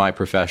important for my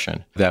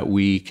profession that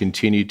we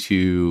continue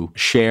to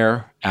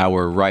share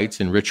our rites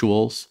and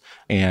rituals.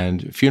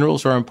 And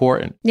funerals are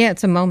important. Yeah,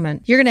 it's a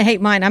moment. You're going to hate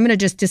mine. I'm going to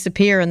just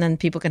disappear, and then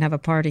people can have a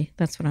party.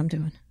 That's what I'm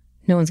doing.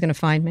 No one's going to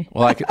find me.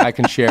 Well, I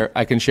can share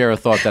a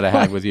thought that I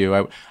had with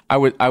you. I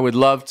would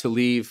love to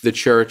leave the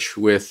church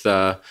with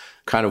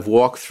kind of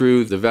walk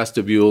through the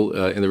vestibule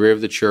in the rear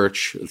of the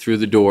church through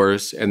the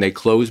doors, and they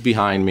close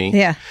behind me.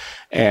 Yeah.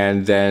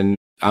 And then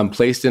I'm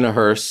placed in a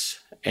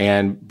hearse,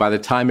 and by the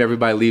time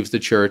everybody leaves the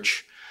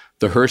church,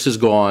 the hearse is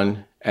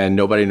gone. And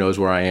nobody knows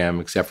where I am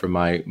except for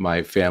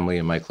my family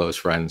and my close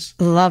friends.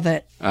 Love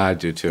it. I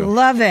do too.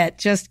 Love it.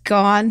 Just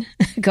gone.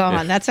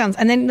 Yeah. That sounds,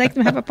 and then make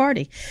them have a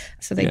party.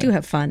 So they do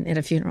have fun at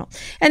a funeral.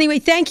 Anyway,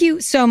 thank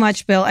you so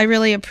much, Bill. I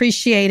really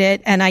appreciate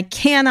it. And I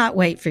cannot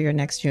wait for your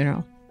next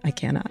funeral. I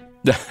cannot.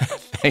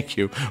 Thank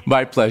you.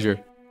 My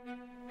pleasure.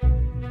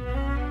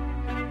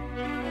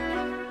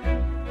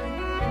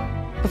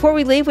 Before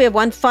we leave, we have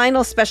one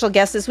final special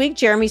guest this week.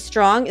 Jeremy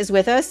Strong is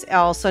with us,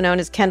 also known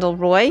as Kendall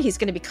Roy. He's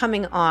going to be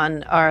coming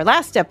on our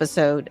last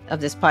episode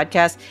of this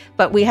podcast,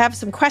 but we have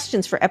some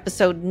questions for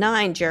episode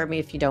 9, Jeremy,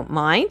 if you don't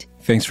mind.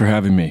 Thanks for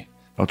having me.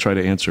 I'll try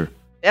to answer.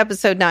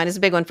 Episode 9 is a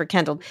big one for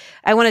Kendall.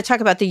 I want to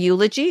talk about the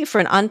eulogy. For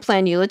an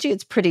unplanned eulogy,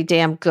 it's pretty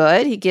damn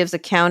good. He gives a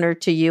counter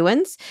to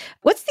Ewan's.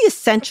 What's the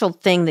essential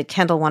thing that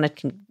Kendall wanted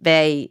to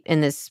convey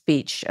in this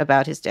speech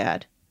about his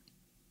dad?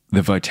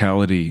 The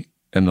vitality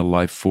and the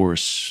life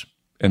force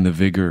and the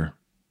vigor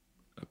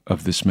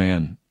of this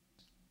man.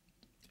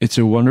 It's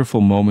a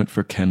wonderful moment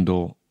for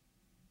Kendall,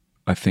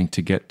 I think,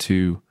 to get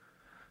to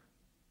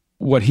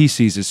what he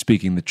sees as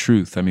speaking the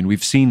truth. I mean,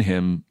 we've seen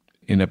him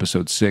in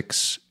episode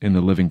 6 in the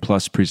Living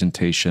Plus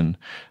presentation.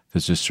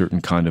 There's a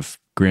certain kind of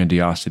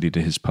grandiosity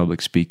to his public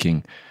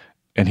speaking.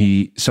 And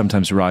he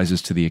sometimes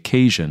rises to the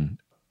occasion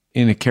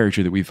in a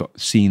character that we've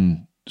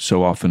seen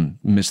so often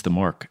miss the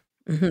mark.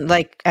 Mm-hmm.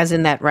 Like as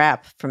in that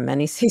rap from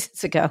many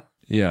seasons ago.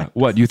 Yeah.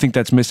 What, you think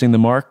that's missing the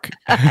mark?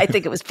 I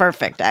think it was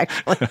perfect,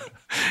 actually.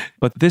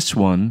 But this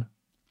one,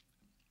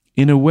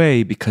 in a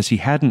way, because he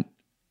hadn't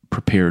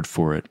prepared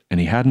for it and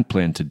he hadn't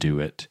planned to do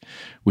it,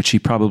 which he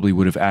probably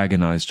would have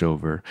agonized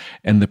over,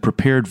 and the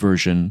prepared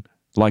version,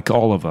 like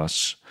all of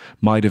us,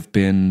 might have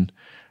been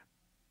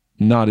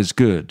not as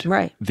good.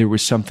 Right. There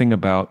was something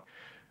about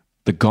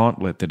the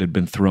gauntlet that had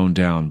been thrown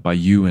down by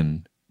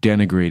Ewan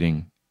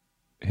denigrating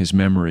his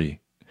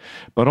memory.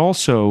 But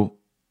also,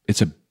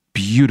 it's a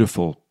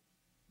beautiful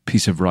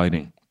piece of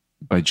writing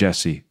by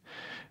Jesse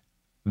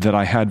that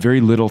I had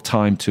very little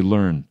time to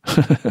learn.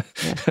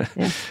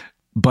 Yeah.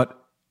 But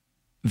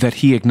that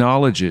he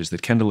acknowledges,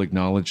 that Kendall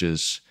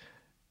acknowledges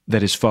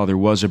that his father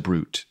was a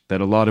brute,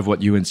 that a lot of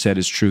what Ewan said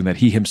is true, and that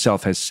he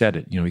himself has said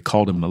it. You know, he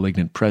called him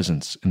malignant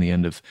presence in the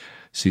end of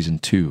season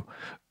 2.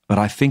 But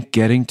I think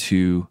getting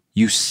to,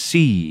 you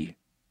see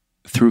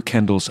through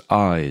Kendall's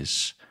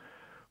eyes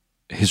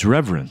his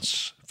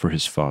reverence for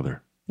his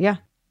father. Yeah.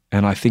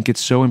 And I think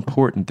it's so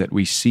important that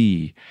we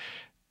see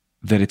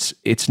that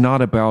it's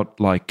not about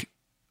like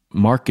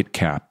market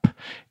cap.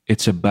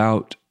 It's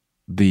about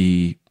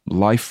the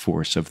life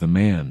force of the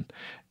man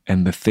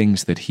and the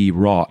things that he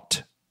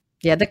wrought.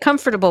 Yeah, the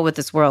comfortable with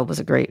this world was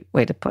a great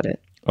way to put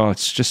it. Oh,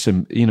 it's just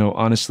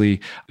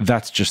honestly,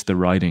 that's just the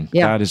writing.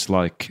 Yeah.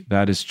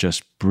 That is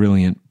just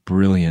brilliant,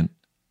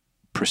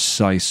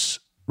 precise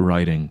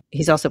writing.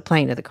 He's also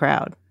playing to the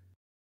crowd.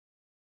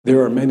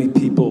 There are many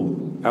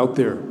people out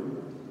there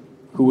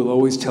who will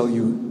always tell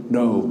you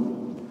no.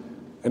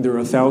 And there are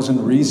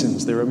 1,000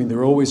 reasons there. I mean,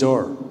 there always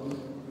are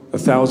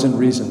 1,000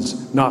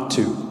 reasons not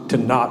to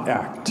not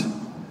act.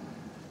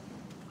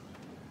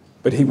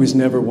 But he was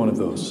never one of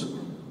those.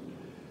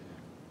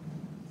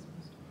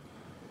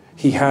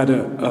 He had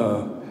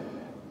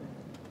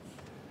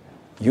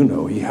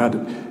he had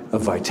a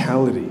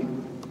vitality,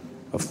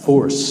 a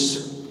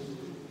force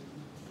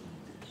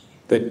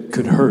that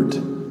could hurt.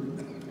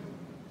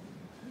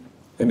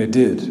 And it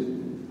did.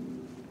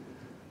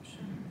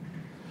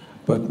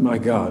 But my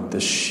God,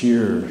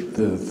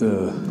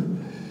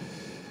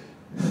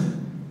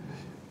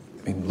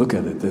 look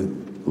at it, the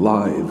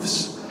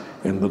lives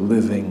and the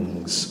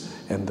livings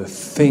and the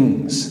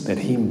things that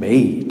he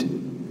made.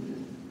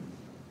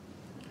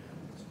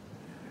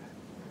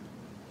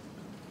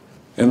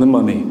 And the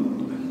money.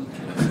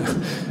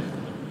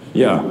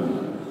 Yeah,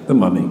 the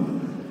money.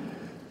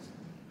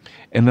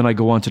 And then I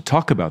go on to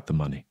talk about the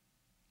money.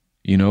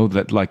 You know,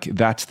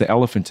 that's the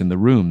elephant in the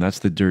room. That's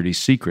the dirty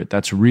secret.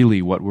 That's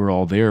really what we're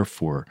all there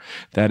for.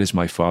 That is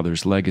my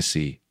father's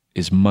legacy,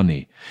 is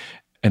money.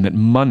 And that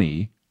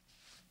money,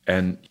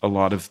 and a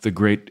lot of the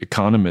great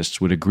economists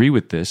would agree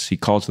with this, he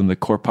calls them the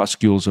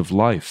corpuscles of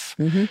life,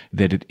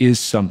 that it is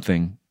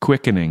something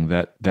quickening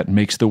that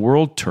makes the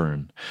world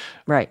turn.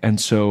 Right. And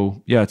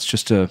so, yeah,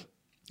 it's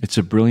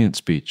a brilliant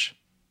speech.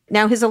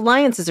 Now, his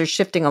alliances are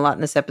shifting a lot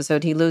in this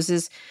episode. He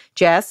loses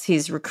Jess.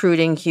 He's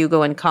recruiting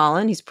Hugo and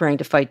Colin. He's preparing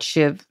to fight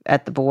Shiv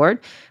at the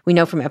board. We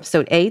know from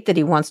episode 8 that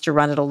he wants to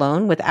run it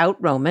alone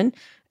without Roman.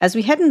 As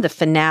we head into the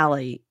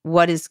finale,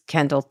 what is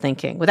Kendall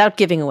thinking without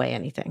giving away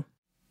anything?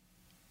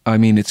 I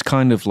mean, it's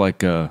kind of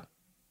like a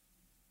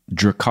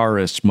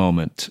Dracarys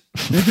moment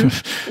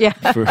Yeah.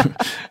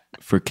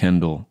 for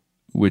Kendall,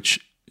 which,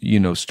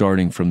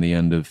 starting from the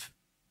end of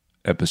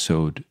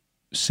episode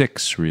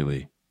 6,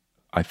 really,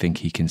 I think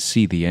he can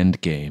see the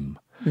end game.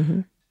 Mm-hmm.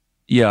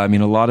 Yeah, I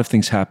mean, a lot of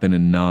things happen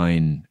in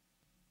 9.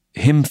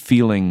 Him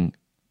feeling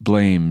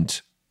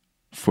blamed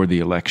for the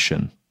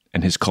election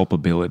and his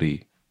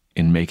culpability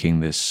in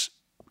making this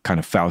kind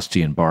of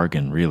Faustian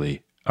bargain,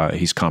 really.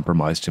 He's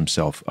compromised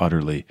himself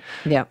utterly.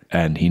 Yeah.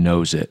 And he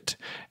knows it.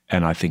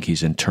 And I think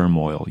he's in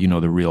turmoil,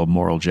 the real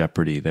moral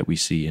jeopardy that we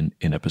see in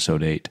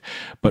episode 8.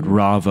 But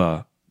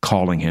Rava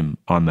calling him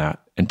on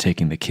that and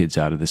taking the kids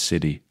out of the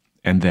city.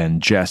 And then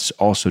Jess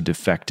also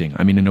defecting.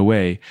 I mean, in a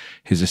way,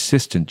 his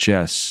assistant,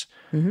 Jess,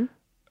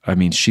 I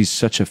mean, she's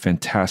such a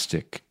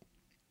fantastic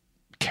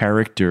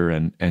character,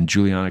 and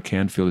Juliana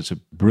Canfield is a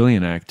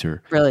brilliant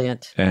actor.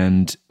 Brilliant.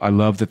 And I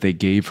love that they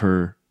gave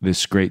her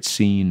this great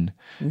scene.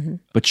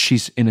 But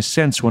she's, in a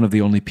sense, one of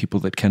the only people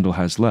that Kendall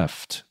has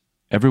left.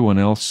 Everyone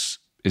else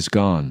is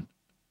gone.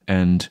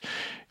 And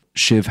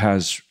Shiv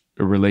has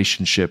a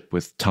relationship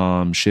with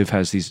Tom. Shiv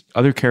has these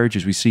other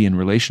characters we see in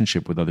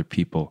relationship with other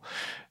people.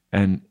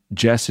 And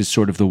Jess is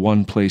sort of the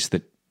one place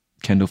that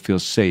Kendall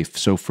feels safe.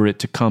 So for it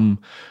to come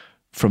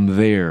from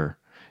there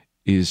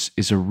is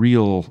a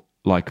real,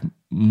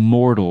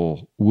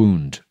 mortal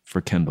wound for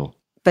Kendall.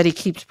 But he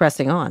keeps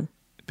pressing on.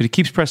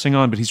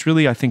 But he's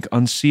really, I think,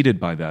 unseated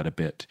by that a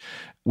bit,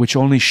 which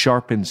only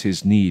sharpens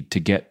his need to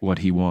get what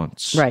he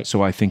wants. Right.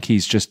 So I think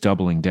he's just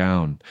doubling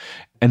down.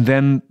 And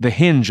then the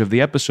hinge of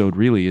the episode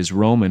really is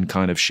Roman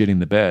kind of shitting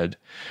the bed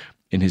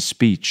in his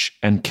speech,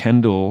 and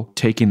Kendall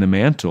taking the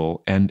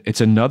mantle, and it's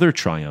another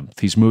triumph.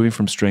 He's moving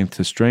from strength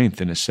to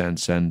strength in a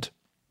sense, and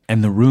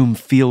the room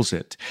feels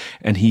it,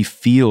 and he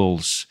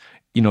feels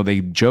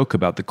They joke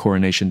about the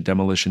coronation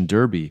demolition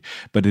derby,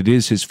 but it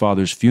is his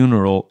father's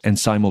funeral and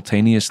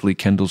simultaneously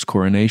Kendall's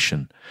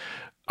coronation.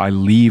 I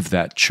leave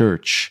that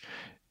church.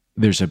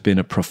 There's been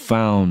a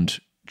profound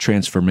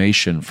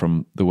transformation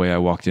from the way I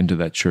walked into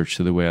that church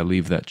to the way I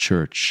leave that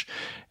church.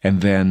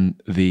 And then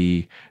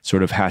the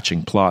sort of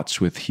hatching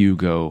plots with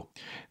Hugo,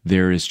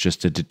 there is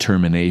just a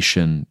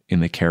determination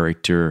in the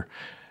character.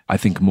 I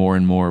think more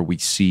and more we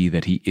see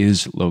that he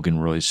is Logan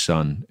Roy's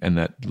son and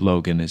that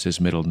Logan is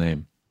his middle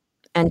name.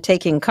 And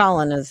taking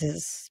Colin as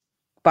his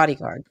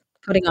bodyguard,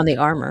 putting on the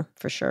armor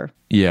for sure.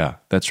 Yeah,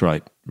 that's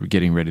right. We're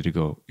getting ready to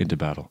go into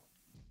battle.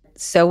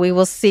 So we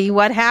will see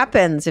what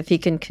happens, if he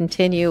can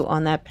continue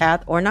on that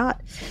path or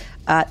not.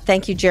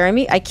 Thank you,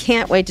 Jeremy. I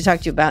can't wait to talk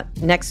to you about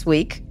next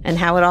week and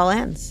how it all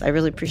ends. I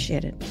really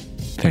appreciate it.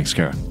 Thanks,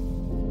 Kara.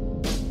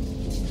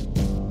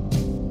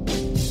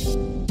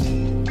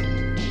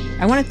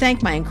 I want to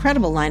thank my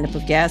incredible lineup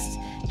of guests: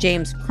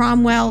 James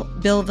Cromwell,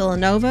 Bill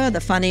Villanova,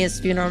 the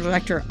funniest funeral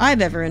director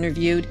I've ever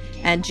interviewed,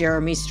 and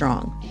Jeremy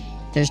Strong.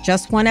 There's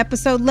just one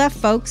episode left,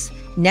 folks.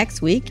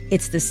 Next week,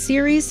 it's the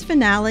series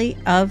finale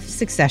of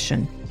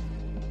Succession.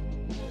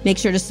 Make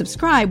sure to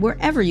subscribe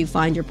wherever you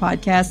find your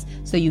podcasts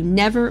so you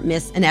never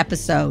miss an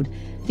episode.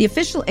 The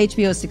official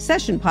HBO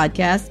Succession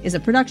podcast is a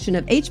production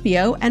of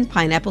HBO and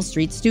Pineapple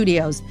Street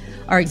Studios.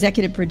 Our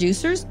executive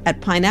producers at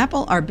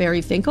Pineapple are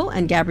Barry Finkel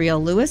and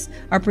Gabrielle Lewis.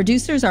 Our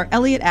producers are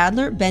Elliot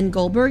Adler, Ben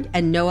Goldberg,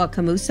 and Noah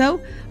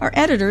Camuso. Our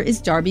editor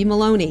is Darby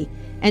Maloney.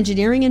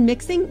 Engineering and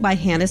mixing by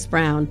Hannes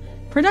Brown.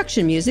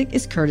 Production music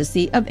is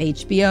courtesy of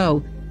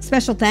HBO.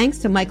 Special thanks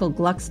to Michael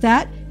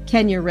Gluckstadt,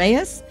 Kenya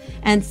Reyes,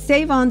 and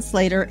Savon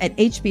Slater at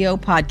HBO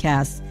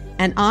Podcasts.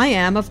 And I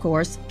am, of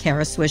course,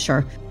 Kara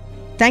Swisher.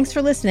 Thanks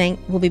for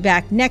listening. We'll be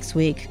back next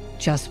week,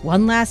 just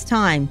one last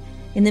time.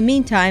 In the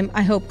meantime,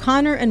 I hope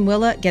Connor and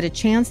Willa get a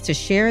chance to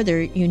share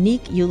their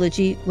unique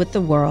eulogy with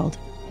the world.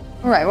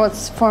 All right, well,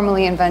 it's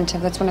formally inventive.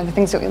 That's one of the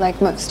things that we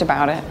like most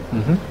about it.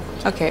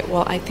 Mm-hmm. Okay,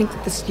 well, I think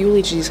that this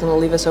eulogy is going to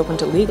leave us open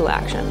to legal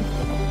action.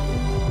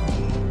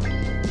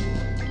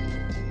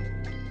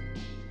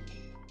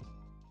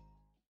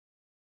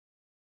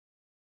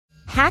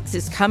 Hacks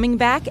is coming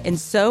back, and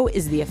so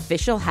is the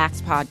official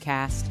Hacks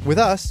podcast. With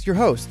us, your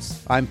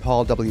hosts. I'm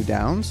Paul W.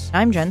 Downs.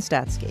 I'm Jen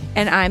Statsky.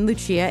 And I'm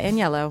Lucia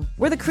Agnello.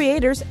 We're the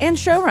creators and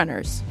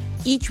showrunners.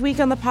 Each week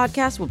on the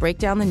podcast, we'll break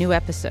down the new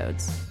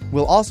episodes.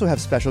 We'll also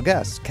have special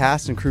guests,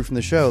 cast and crew from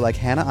the show like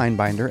Hannah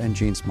Einbinder and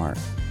Jean Smart.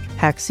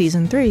 Hacks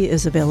Season 3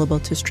 is available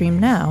to stream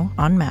now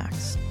on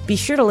Max. Be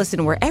sure to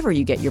listen wherever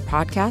you get your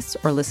podcasts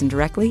or listen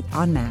directly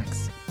on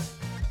Max.